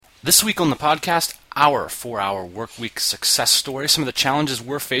This week on the podcast, our 4-hour workweek success story, some of the challenges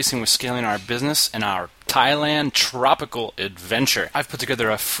we're facing with scaling our business, and our Thailand tropical adventure. I've put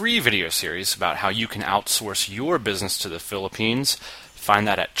together a free video series about how you can outsource your business to the Philippines. Find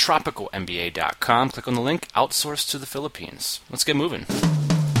that at tropicalmba.com. Click on the link, Outsource to the Philippines. Let's get moving.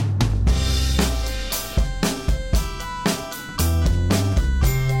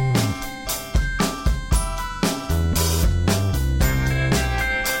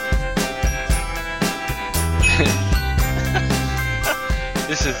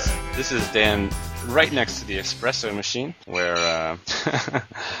 This is Dan right next to the espresso machine where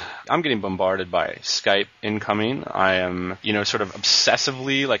I'm getting bombarded by Skype incoming. I am, sort of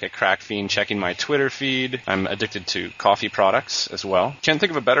obsessively like a crack fiend checking my Twitter feed. I'm addicted to coffee products as well. Can't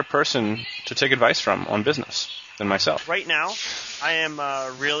think of a better person to take advice from on business than myself. Right now, I am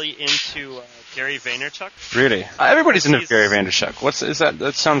really into Gary Vaynerchuk. Really? Everybody's into Gary Vaynerchuk. Is that?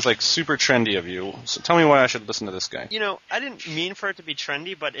 That sounds like super trendy of you. So tell me why I should listen to this guy. I didn't mean for it to be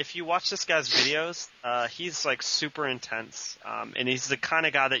trendy, but if you watch this guy's videos, he's like super intense, and he's the kind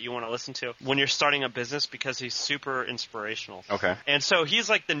of guy that you want to listen to when you're starting a business because he's super inspirational. Okay. And so he's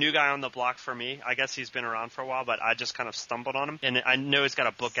like the new guy on the block for me. I guess he's been around for a while, but I just kind of stumbled on him, and I know he's got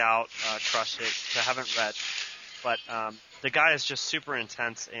a book out, Crush It, which I haven't read. But the guy is just super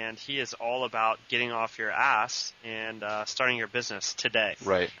intense, and he is all about getting off your ass and starting your business today.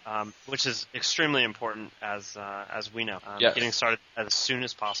 Right. Which is extremely important, as we know. Yeah. Getting started as soon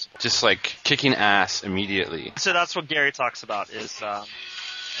as possible. Just like kicking ass immediately. So that's what Gary talks about, is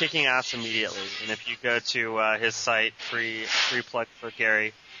kicking ass immediately. And if you go to his site, free plug for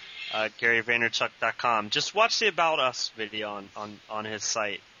Gary, GaryVaynerchuk.com, just watch the About Us video on his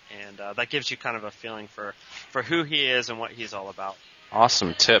site. And that gives you kind of a feeling for who he is and what he's all about.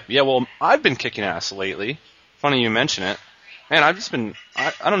 Awesome tip. Yeah, well, I've been kicking ass lately. Funny you mention it. Man, I've just been,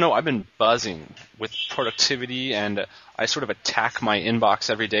 I don't know, I've been buzzing with productivity, and I sort of attack my inbox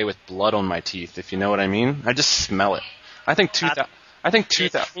every day with blood on my teeth, if you know what I mean. I just smell it. I think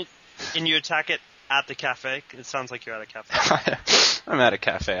 2000. And you attack it at the cafe? It sounds like you're at a cafe. I'm at a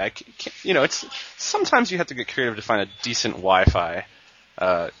cafe. I can't, it's sometimes you have to get creative to find a decent Wi-Fi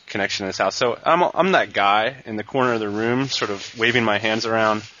connection in this house. So I'm that guy in the corner of the room, sort of waving my hands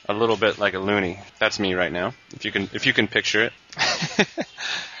around a little bit like a loony. That's me right now. If you can picture it.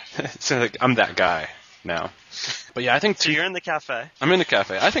 So like, I'm that guy now. But yeah, I think. So you're in the cafe. I'm in the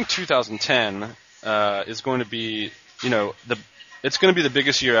cafe. I think 2010 is going to be, it's going to be the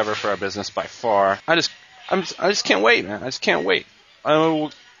biggest year ever for our business by far. I just can't wait, man. I just can't wait.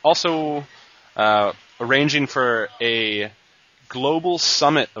 I'm also arranging for a global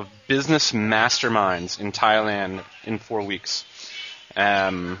summit of business masterminds in Thailand in 4 weeks.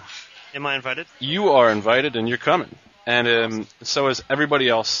 Am I invited? You are invited, and you're coming. And so is everybody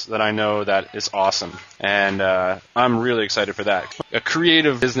else that I know that is awesome. And I'm really excited for that. A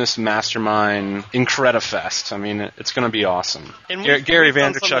creative business mastermind, Incredifest. I mean, it's going to be awesome. Gary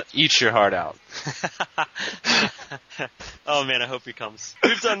Vaynerchuk, eat your heart out. Oh, man, I hope he comes.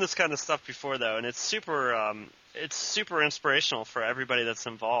 We've done this kind of stuff before, though, and it's super inspirational for everybody that's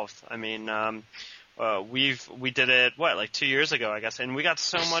involved. I mean, we did it, like 2 years ago, I guess, and we got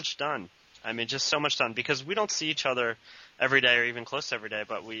so much done. I mean, just so much done, because we don't see each other every day or even close to every day,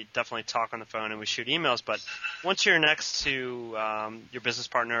 but we definitely talk on the phone and we shoot emails. But once you're next to your business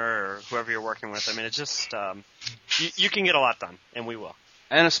partner or whoever you're working with, I mean, it's just you can get a lot done, and we will.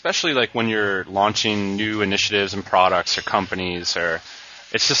 And especially like when you're launching new initiatives and products or companies, or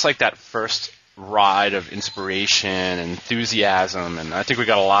it's just like that first ride of inspiration and enthusiasm, and I think we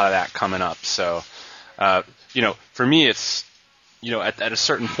got a lot of that coming up. So, for me, it's, at a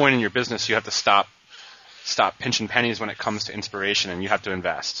certain point in your business, you have to stop pinching pennies when it comes to inspiration, and you have to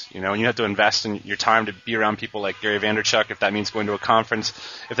invest, and you have to invest in your time to be around people like Gary Vaynerchuk, if that means going to a conference,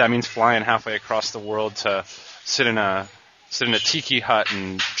 if that means flying halfway across the world to sit in a tiki hut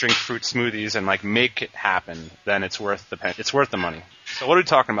and drink fruit smoothies and like make it happen, then it's worth the money. So what are we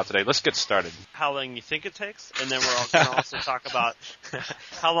talking about today? Let's get started. How long you think it takes, and then we're going to also talk about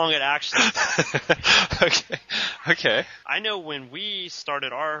how long it actually takes. Okay. I know when we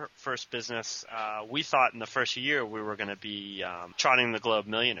started our first business, we thought in the first year we were going to be trotting the globe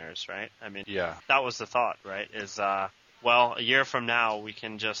millionaires, right? I mean, yeah. That was the thought, right? Is well, a year from now, we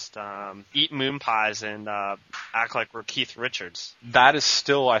can just eat moon pies and act like we're Keith Richards. That is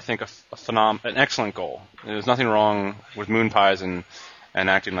still, I think, an excellent goal. There's nothing wrong with moon pies and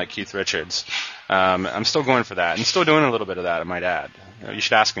acting like Keith Richards. I'm still going for that, and still doing a little bit of that, I might add. You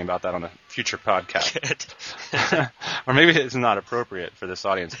should ask me about that on a future podcast. Or maybe it's not appropriate for this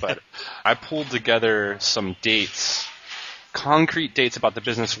audience, but I pulled together some dates concrete dates about the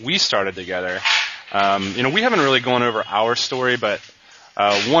business we started together. We haven't really gone over our story, but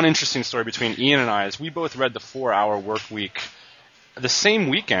one interesting story between Ian and I is we both read the 4-Hour Work Week the same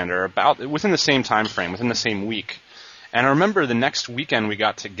weekend, or about within the same time frame, within the same week. And I remember the next weekend we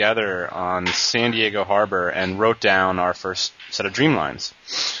got together on San Diego Harbor and wrote down our first set of dreamlines.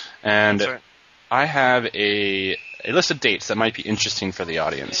 And That's right. I have a list of dates that might be interesting for the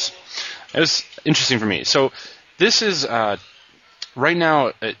audience. It was interesting for me. So this is, right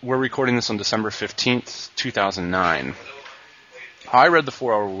now, we're recording this on December 15th, 2009. I read the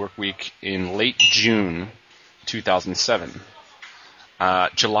 4-Hour Work Week in late June 2007.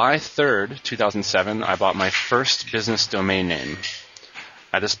 July 3rd, 2007, I bought my first business domain name.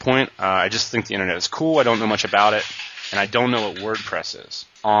 At this point, I just think the internet is cool. I don't know much about it, and I don't know what WordPress is.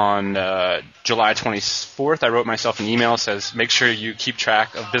 On July 24th, I wrote myself an email that says, make sure you keep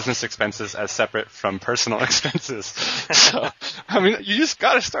track of business expenses as separate from personal expenses. So, you just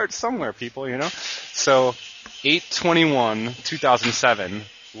got to start somewhere, people, So, 8/21/2007,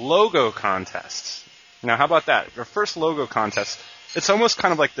 logo contest. Now, how about that? Your first logo contest. It's almost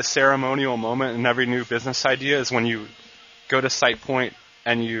kind of like the ceremonial moment in every new business idea is when you go to SitePoint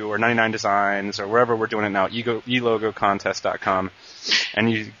or 99 Designs or wherever we're doing it now, elogocontest.com, and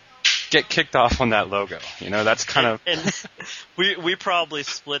you get kicked off on that logo. That's kind of... And we probably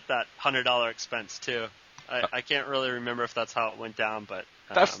split that $100 expense, too. I can't really remember if that's how it went down, but...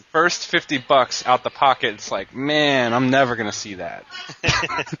 That first $50 out the pocket, it's like, man, I'm never going to see that.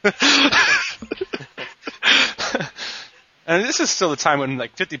 And this is still the time when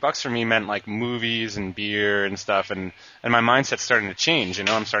 $50 for me meant movies and beer and stuff, and my mindset's starting to change.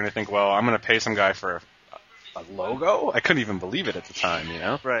 I'm starting to think, well, I'm going to pay some guy for a logo. I couldn't even believe it at the time.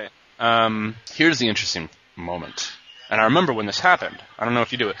 Right. Here's the interesting moment, and I remember when this happened. I don't know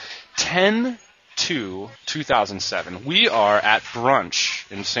if you do it. 10/2/2007. We are at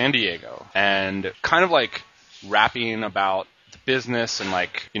brunch in San Diego, and kind of rapping about the business and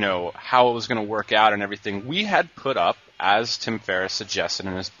how it was going to work out and everything. We had put up, as Tim Ferriss suggested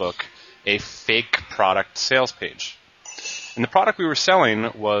in his book, a fake product sales page. And the product we were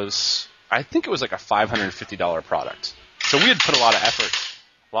selling was, I think it was a $550 product. So we had put a lot of effort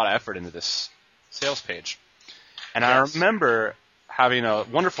into this sales page. And yes. I remember having a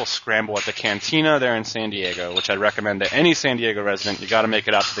wonderful scramble at the Cantina there in San Diego, which I'd recommend to any San Diego resident. You got to make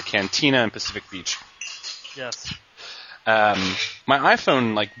it out to the Cantina in Pacific Beach. Yes. My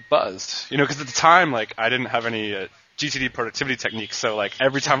iPhone buzzed, because at the time I didn't have any GTD productivity techniques, so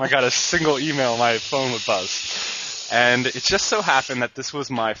every time I got a single email, my phone would buzz. And it just so happened that this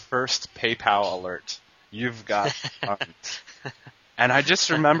was my first PayPal alert. You've got funds. And I just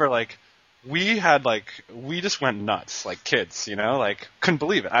remember we just went nuts like kids, couldn't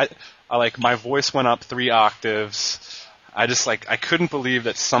believe it. I my voice went up 3 octaves. I couldn't believe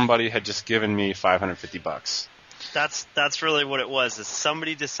that somebody had just given me $550. That's really what it was. Is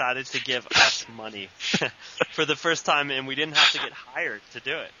somebody decided to give us money for the first time, and we didn't have to get hired to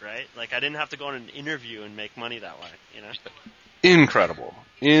do it, right? I didn't have to go on an interview and make money that way, Incredible.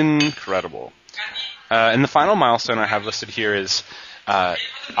 And the final milestone I have listed here is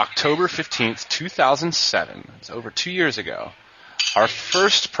October 15th, 2007. It's over 2 years ago. Our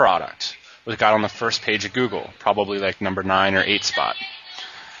first product got on the first page of Google, probably number 9 or 8 spot.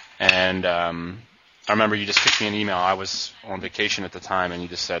 And I remember you just kicked me an email. I was on vacation at the time, and you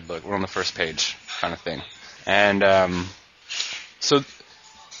just said, look, we're on the first page kind of thing. And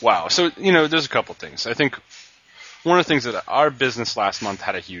wow. So, there's a couple things. I think one of the things that our business last month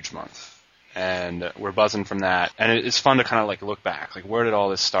had a huge month. And we're buzzing from that. And it's fun to kind of look back. Where did all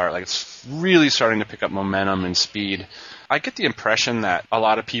this start? It's really starting to pick up momentum and speed. I get the impression that a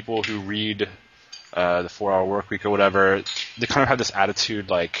lot of people who read the 4-Hour Work Week or whatever, they kind of have this attitude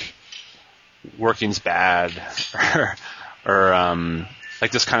working's bad, or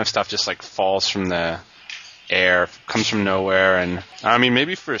this kind of stuff just falls from the air, comes from nowhere. And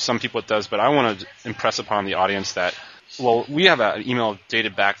maybe for some people it does, but I want to impress upon the audience that, well, we have an email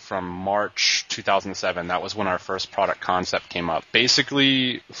dated back from March 2007. That was when our first product concept came up.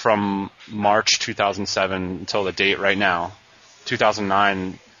 Basically, from March 2007 until the date right now,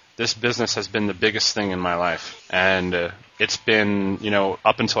 2009, this business has been the biggest thing in my life. And it's been,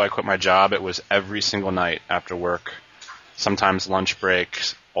 up until I quit my job, it was every single night after work, sometimes lunch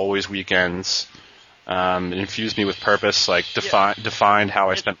breaks, always weekends. It infused me with purpose, defined how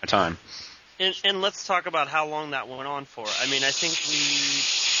I spent my time. And let's talk about how long that went on for. I think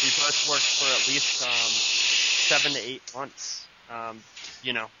we both worked for at least 7 to 8 months,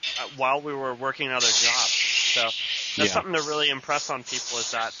 while we were working other jobs. So that's something to really impress on people, is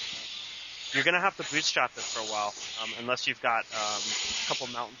that you're going to have to bootstrap it for a while, unless you've got a couple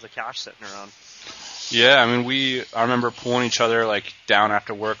mountains of cash sitting around. Yeah, I mean, I remember pulling each other like down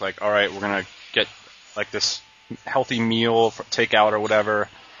after work, like, all right, we're gonna get like this healthy meal for takeout or whatever,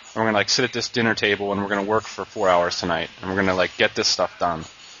 and we're gonna like sit at this dinner table and we're gonna work for 4 hours tonight, and we're gonna like get this stuff done.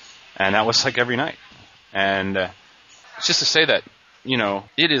 And that was like every night. And it's just to say that, you know,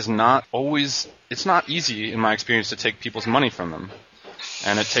 it's not easy in my experience to take people's money from them,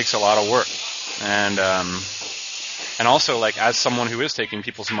 and it takes a lot of work. And also, like, as someone who is taking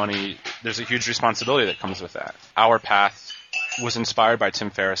people's money, there's a huge responsibility that comes with that. Our path was inspired by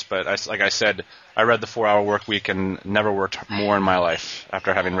Tim Ferriss, but like I said, I read The 4-Hour Workweek and never worked more in my life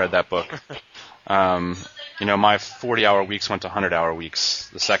after having read that book. You know, my 40-hour weeks went to 100-hour weeks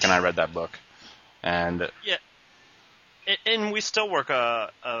the second I read that book. And yeah, and we still work a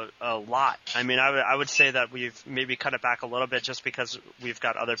lot. I mean, I would say that we've maybe cut it back a little bit just because we've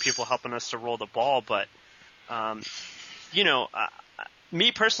got other people helping us to roll the ball, but you know,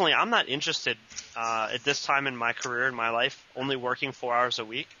 me personally, I'm not interested at this time in my career, in my life, only working 4 hours a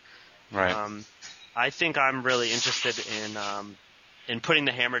week. Right. I think I'm really interested in putting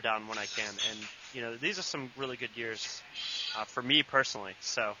the hammer down when I can, and you know, these are some really good years for me personally.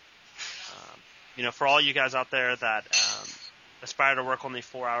 So, you know, for all you guys out there that aspire to work only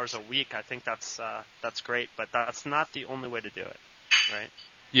 4 hours a week, I think that's great, but that's not the only way to do it, right?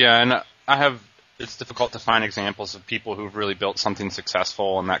 Yeah, and it's difficult to find examples of people who've really built something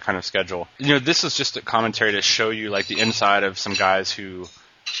successful on that kind of schedule. You know, this is just a commentary to show you like the inside of some guys who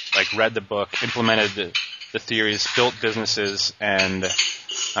like read the book, implemented the theories, built businesses, and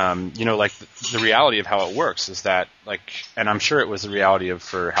you know, like the reality of how it works is that, like, and I'm sure it was the reality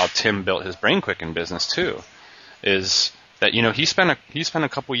for how Tim built his BrainQuicken business too, is that, you know, he spent a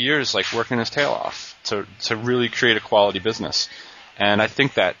couple years like working his tail off to really create a quality business. And I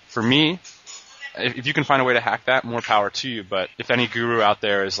think that for me, if you can find a way to hack that, more power to you. But if any guru out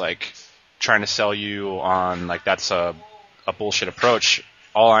there is like trying to sell you on like that's a bullshit approach,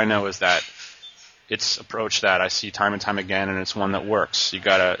 all I know is that it's an approach that I see time and time again, and it's one that works.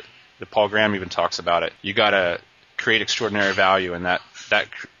 Paul Graham even talks about it. You gotta create extraordinary value, and that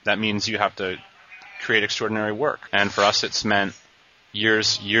means you have to create extraordinary work. And for us, it's meant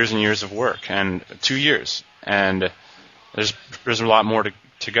years and years of work, and 2 years. And there's a lot more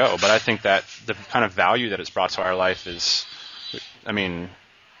to go, but I think that the kind of value that it's brought to our life is, I mean,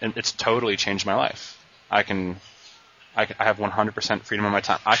 it's totally changed my life. I have 100% freedom of my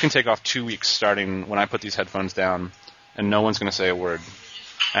time. I can take off 2 weeks starting when I put these headphones down, and no one's going to say a word.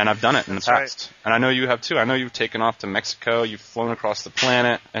 And I've done it in the past. Right. And I know you have too. I know you've taken off to Mexico, you've flown across the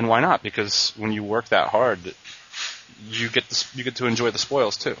planet, and why not? Because when you work that hard, you get to enjoy the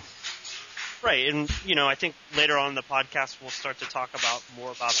spoils too. Right, and you know, I think later on in the podcast we'll start to talk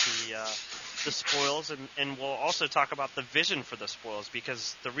more about the spoils, and we'll also talk about the vision for the spoils,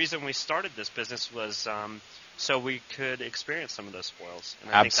 because the reason we started this business was so we could experience some of those spoils.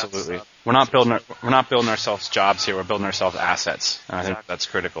 And I Absolutely, think we're not building ourselves jobs here. We're building ourselves assets. And I think that's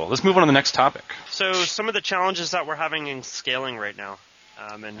critical. Let's move on to the next topic. So some of the challenges that we're having in scaling right now,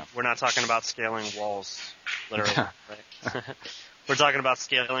 and we're not talking about scaling walls, literally. Right? We're talking about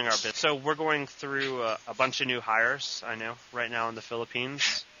scaling our business. So we're going through a bunch of new hires, I know, right now in the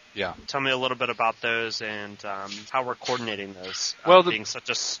Philippines. Yeah. Tell me a little bit about those and how we're coordinating those. Well, being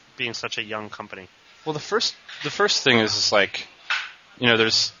such a young company. Well, the first thing is like, you know,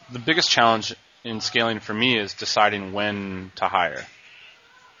 there's the biggest challenge in scaling for me is deciding when to hire,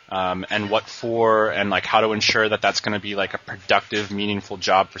 and what for, and like how to ensure that that's going to be like a productive, meaningful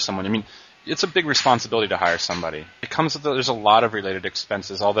job for someone. I mean, it's a big responsibility to hire somebody. There's a lot of related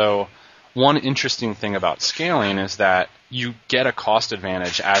expenses, although one interesting thing about scaling is that you get a cost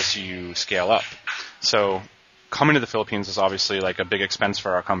advantage as you scale up. So coming to the Philippines is obviously like a big expense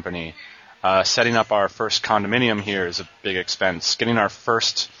for our company. Setting up our first condominium here is a big expense. Getting our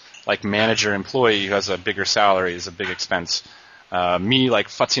first like manager employee who has a bigger salary is a big expense. Me like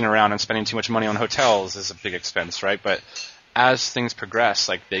futzing around and spending too much money on hotels is a big expense, right? But as things progress,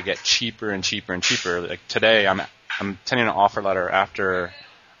 like they get cheaper and cheaper and cheaper. Like today, I'm sending an offer letter after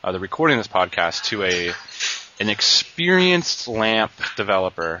the recording of this podcast to an experienced LAMP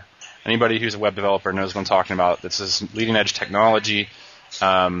developer. Anybody who's a web developer knows what I'm talking about. This is leading edge technology.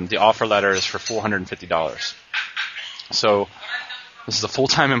 The offer letter is for $450. So this is a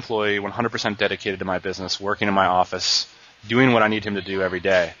full-time employee, 100% dedicated to my business, working in my office, doing what I need him to do every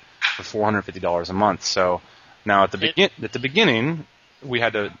day for $450 a month. So now at the beginning, we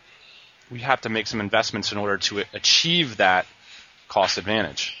have to make some investments in order to achieve that cost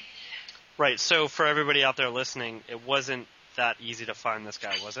advantage. Right. So for everybody out there listening, it wasn't that easy to find this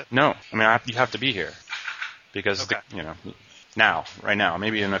guy, was it? No, I mean you have to be here because Okay. right now,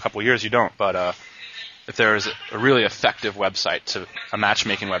 maybe in a couple of years you don't, but if there is a really effective website, a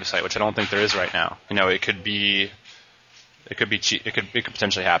matchmaking website, which I don't think there is right now, it could be cheap. It could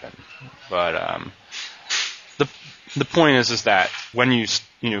potentially happen, but the point is that when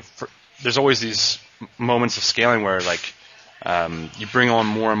there's always these moments of scaling where like you bring on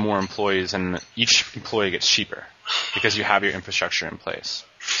more and more employees, and each employee gets cheaper because you have your infrastructure in place.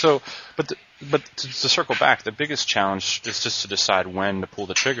 So, but to circle back, the biggest challenge is just to decide when to pull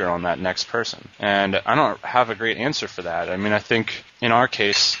the trigger on that next person. And I don't have a great answer for that. I mean, I think in our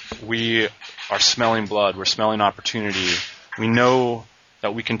case, we are smelling blood. We're smelling opportunity. We know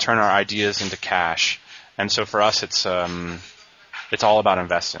that we can turn our ideas into cash. And so for us, it's all about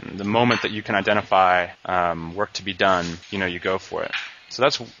investing. The moment that you can identify work to be done, you go for it. So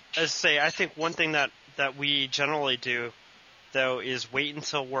that's. As I say, I think one thing that we generally do, though, is wait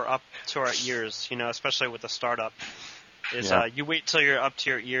until we're up to our ears. Especially with a startup, is you wait till you're up to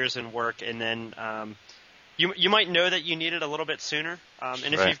your ears in work, and then you might know that you need it a little bit sooner.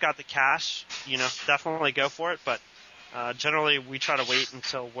 And if Right. you've got the cash, definitely go for it. But generally, we try to wait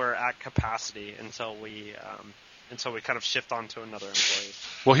until we're at capacity until we kind of shift on to another employee.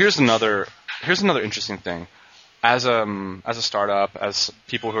 Well, here's another interesting thing. As a startup, as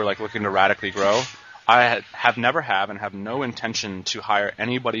people who are like looking to radically grow, I never and have no intention to hire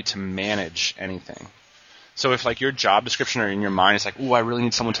anybody to manage anything. So if like your job description or in your mind is like, "Ooh, I really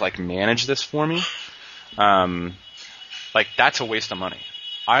need someone to like manage this for me," like that's a waste of money.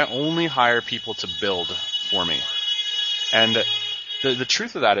 I only hire people to build for me. And the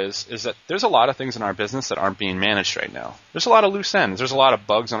truth of that is that there's a lot of things in our business that aren't being managed right now. There's a lot of loose ends. There's a lot of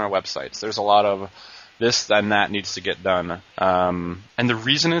bugs on our websites. There's a lot of this and that needs to get done. And the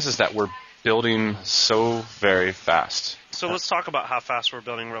reason is that we're building so very fast. So let's talk about how fast we're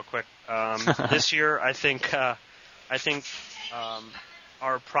building real quick. This year, I think our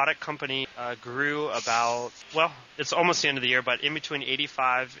product company grew about, well, it's almost the end of the year, but in between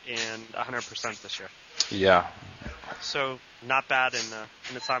 85 and 100% this year. Yeah. So not bad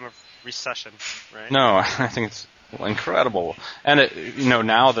in the time of recession, right? No, I think it's incredible. And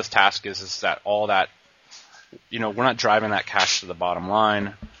now the task is that all that, we're not driving that cash to the bottom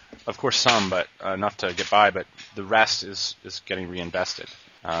line. Of course, some, but enough to get by. But the rest is getting reinvested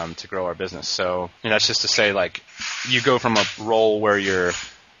to grow our business. So that's just to say, like, you go from a role where you're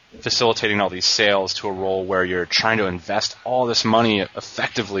facilitating all these sales to a role where you're trying to invest all this money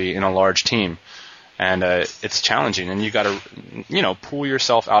effectively in a large team. And it's challenging, and you got to, pull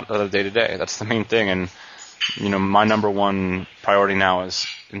yourself out of the day-to-day. That's the main thing. And my number one priority now is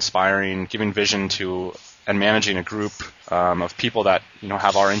inspiring, giving vision to, and managing a group of people that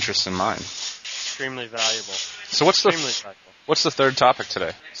have our interests in mind. Extremely valuable. So what's the third topic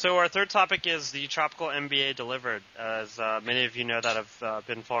today? So our third topic is the Tropical MBA Delivered. As many of you know that have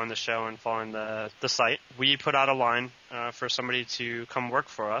been following the show and following the site, we put out a line for somebody to come work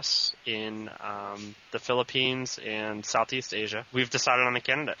for us in the Philippines and Southeast Asia. We've decided on a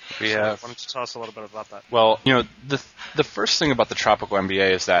candidate. We So have. why don't you tell us a little bit about that? Well, the first thing about the Tropical MBA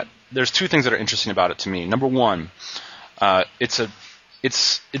is that there's two things that are interesting about it to me. Number one, it's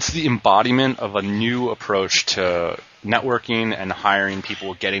the embodiment of a new approach to networking and hiring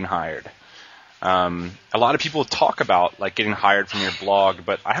people, getting hired. A lot of people talk about like getting hired from your blog,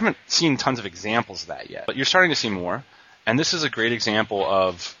 but I haven't seen tons of examples of that yet. But you're starting to see more, and this is a great example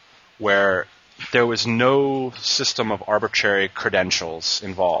of where there was no system of arbitrary credentials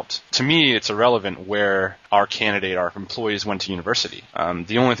involved. To me, it's irrelevant where our employees went to university.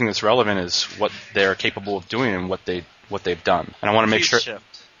 The only thing that's relevant is what they're capable of doing and what they've done. And I want to make sure.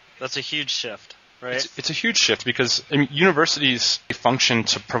 Shift. That's a huge shift, right? It's a huge shift because universities function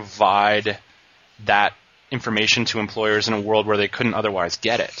to provide that information to employers in a world where they couldn't otherwise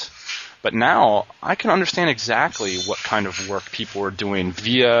get it. But now I can understand exactly what kind of work people are doing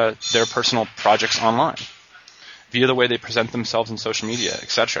via their personal projects online, via the way they present themselves in social media,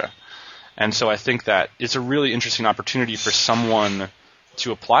 etc. And so I think that it's a really interesting opportunity for someone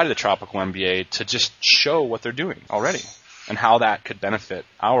to apply to the Tropical MBA to just show what they're doing already and how that could benefit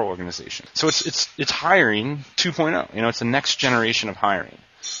our organization. So it's hiring 2.0. It's the next generation of hiring.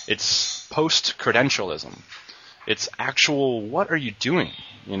 It's post-credentialism. It's actual, what are you doing,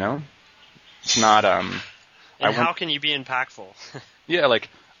 It's not how can you be impactful? Yeah, like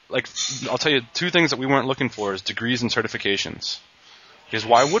I'll tell you two things that we weren't looking for is degrees and certifications. Because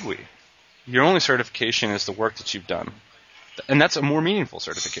why would we? Your only certification is the work that you've done. And that's a more meaningful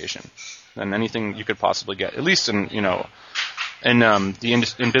certification than anything you could possibly get, at least in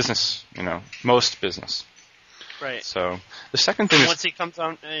business, most business. Right. So the second thing And is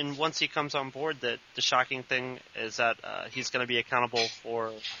once he comes on board, the shocking thing is that he's going to be accountable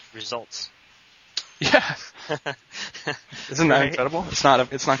for results. yeah. Isn't that Right? incredible? It's not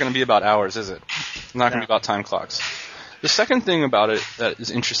going to be about hours, is it? It's not going to be about time clocks. The second thing about it that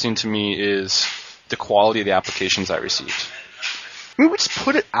is interesting to me is the quality of the applications I received. I mean, we just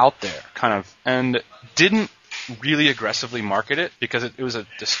put it out there, kind of, and didn't really aggressively market it because it was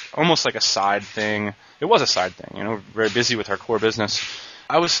just almost like a side thing. It was a side thing, you know, very busy with our core business.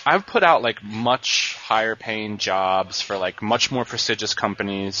 I've put out like much higher paying jobs for like much more prestigious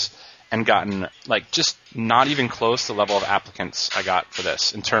companies and gotten like just not even close to the level of applicants I got for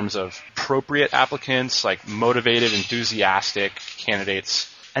this in terms of appropriate applicants, like motivated, enthusiastic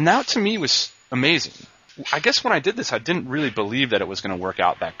candidates. And that to me was amazing. I guess when I did this, I didn't really believe that it was going to work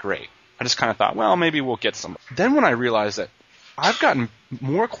out that great. I just kind of thought, well, maybe we'll get some. Then when I realized that I've gotten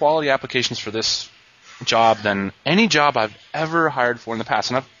more quality applications for this job than any job I've ever hired for in the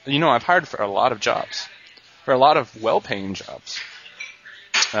past. And I've hired for a lot of jobs, for a lot of well-paying jobs.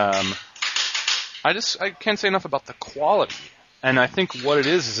 I can't say enough about the quality. And I think what it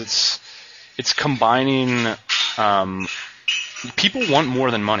is it's combining, people want more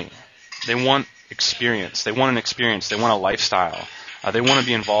than money. They want experience. They want an experience. They want a lifestyle. They want to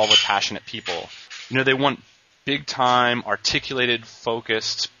be involved with passionate people. You know, they want big-time, articulated,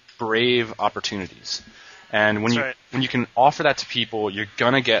 focused, brave opportunities. And when you can offer that to people, you're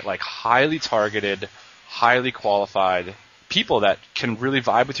gonna get like highly targeted, highly qualified people that can really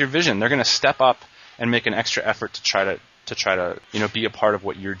vibe with your vision. They're gonna step up and make an extra effort to try to be a part of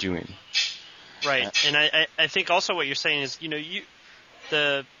what you're doing. Right. And I think also what you're saying is,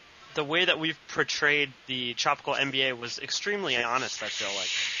 the way that we've portrayed the Tropical MBA was extremely honest, I feel like.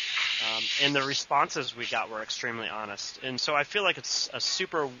 And the responses we got were extremely honest. And so I feel like it's a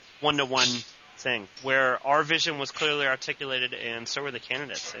super one-to-one thing where our vision was clearly articulated and so were the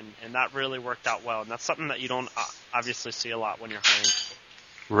candidates. And that really worked out well. And that's something that you don't obviously see a lot when you're hiring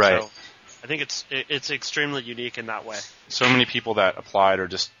people. Right. So I think it's extremely unique in that way. So many people that applied are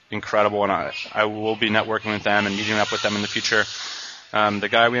just incredible, and I will be networking with them and meeting up with them in the future. The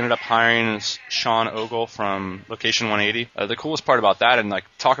guy we ended up hiring is Sean Ogle from Location 180. The coolest part about that, and like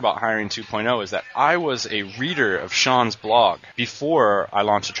talk about hiring 2.0, is that I was a reader of Sean's blog before I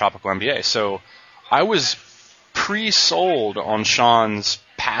launched a Tropical MBA. So I was pre-sold on Sean's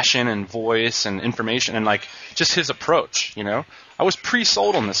passion and voice and information and like just his approach. You know, I was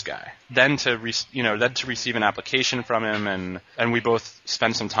pre-sold on this guy. Then to receive an application from him, and we both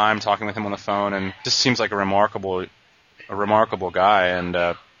spent some time talking with him on the phone, and just seems like a remarkable guy,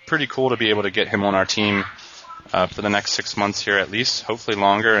 and pretty cool to be able to get him on our team for the next 6 months here at least, hopefully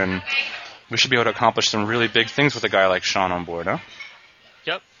longer, and we should be able to accomplish some really big things with a guy like Sean on board, huh?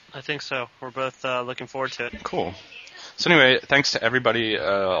 Yep, I think so. We're both looking forward to it. Cool. So anyway, thanks to everybody,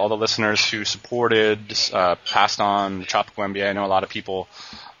 all the listeners who supported, passed on the Tropical MBA. I know a lot of people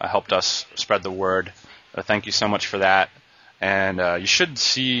helped us spread the word. Thank you so much for that. And you should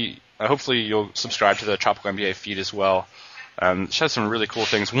see, hopefully you'll subscribe to the Tropical MBA feed as well. It has some really cool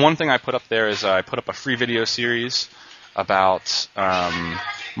things. One thing I put up there is I put up a free video series about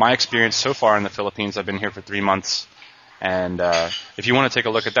my experience so far in the Philippines. I've been here for 3 months. And if you want to take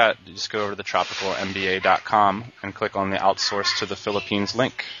a look at that, just go over to tropicalmba.com and click on the Outsource to the Philippines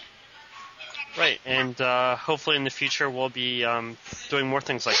link. Right, and hopefully in the future we'll be doing more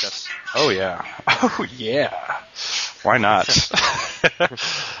things like this. Oh, yeah. Oh, yeah. Why not?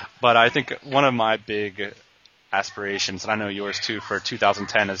 But I think one of my big aspirations, and I know yours too, for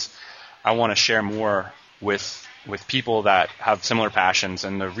 2010 is I want to share more with people that have similar passions.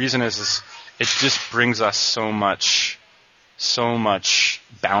 And the reason is it just brings us so much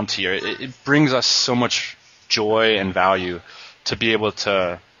bounty. It brings us so much joy and value to be able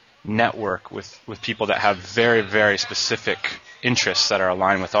to network with people that have very, very specific interests that are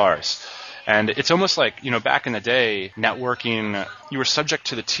aligned with ours. And it's almost like, back in the day, networking, you were subject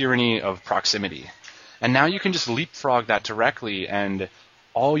to the tyranny of proximity. And now you can just leapfrog that directly, and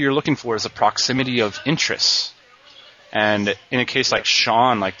all you're looking for is a proximity of interests. And in a case like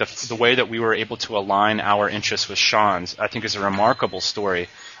Sean, like the way that we were able to align our interests with Sean's, I think is a remarkable story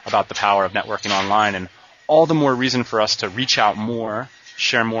about the power of networking online, and all the more reason for us to reach out more,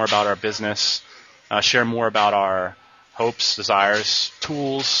 share more about our business, share more about our hopes, desires,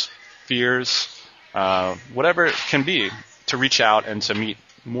 tools, fears, whatever it can be, to reach out and to meet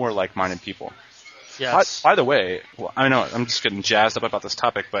more like-minded people. Yes. By the way, I know I'm just getting jazzed up about this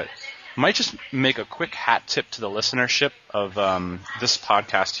topic, but I might just make a quick hat tip to the listenership of this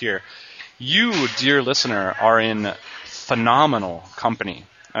podcast here. You, dear listener, are in phenomenal company.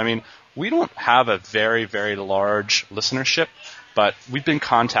 I mean, we don't have a very, very large listenership, but we've been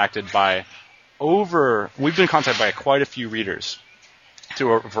contacted by quite a few readers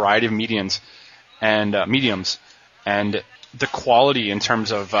through a variety of mediums, and the quality in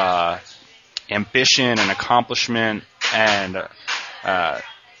terms of ambition and accomplishment, and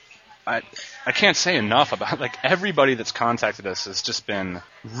I can't say enough about, like, everybody that's contacted us has just been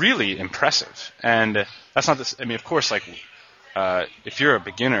really impressive. And that's not this. I mean, of course, like, if you're a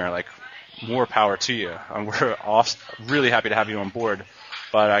beginner, like, more power to you. We're really happy to have you on board.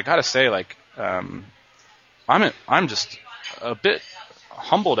 But I gotta say, like, I'm just a bit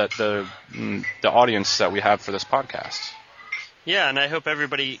humbled at the audience that we have for this podcast. Yeah, and I hope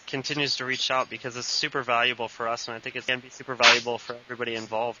everybody continues to reach out, because it's super valuable for us, and I think it can be super valuable for everybody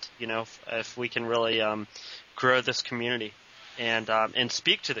involved. You know, if we can really grow this community and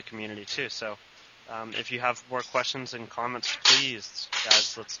speak to the community too. So, if you have more questions and comments, please,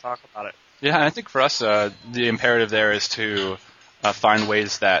 guys, let's talk about it. Yeah, and I think for us, the imperative there is to find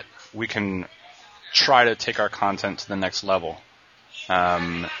ways that we can try to take our content to the next level,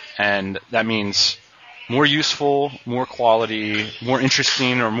 and that means more useful, more quality, more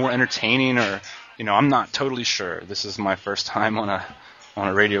interesting, or more entertaining, or, you know, I'm not totally sure. This is my first time on a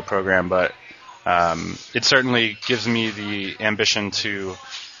radio program, but it certainly gives me the ambition to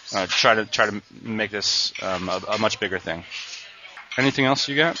try to make this a much bigger thing. Anything else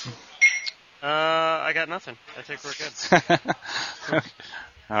you got? I got nothing. I think we're good.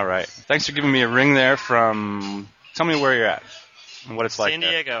 All right. Thanks for giving me a ring there from. Tell me where you're at and what it's like. San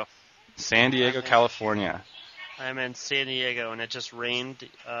Diego. There. San Diego, California. I'm in San Diego, and it just rained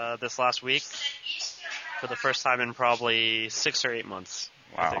this last week for the first time in probably 6 or 8 months.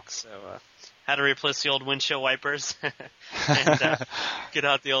 Wow. I think. So had to replace the old windshield wipers and get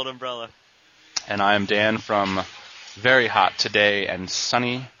out the old umbrella. And I am Dan from very hot today and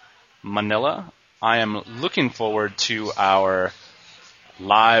sunny Manila. I am looking forward to our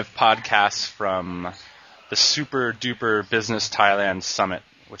live podcast from the Super Duper Business Thailand Summit,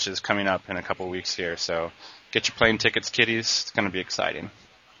 which is coming up in a couple of weeks here. So get your plane tickets, kiddies. It's going to be exciting.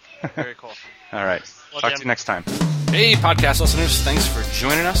 Very cool. All right. Well, Talk Dan, to you next time. Hey, podcast listeners. Thanks for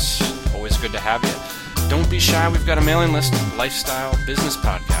joining us. Always good to have you. Don't be shy. We've got a mailing list,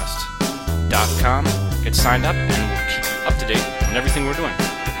 lifestylebusinesspodcast.com. Get signed up, and we'll keep you up to date on everything we're doing.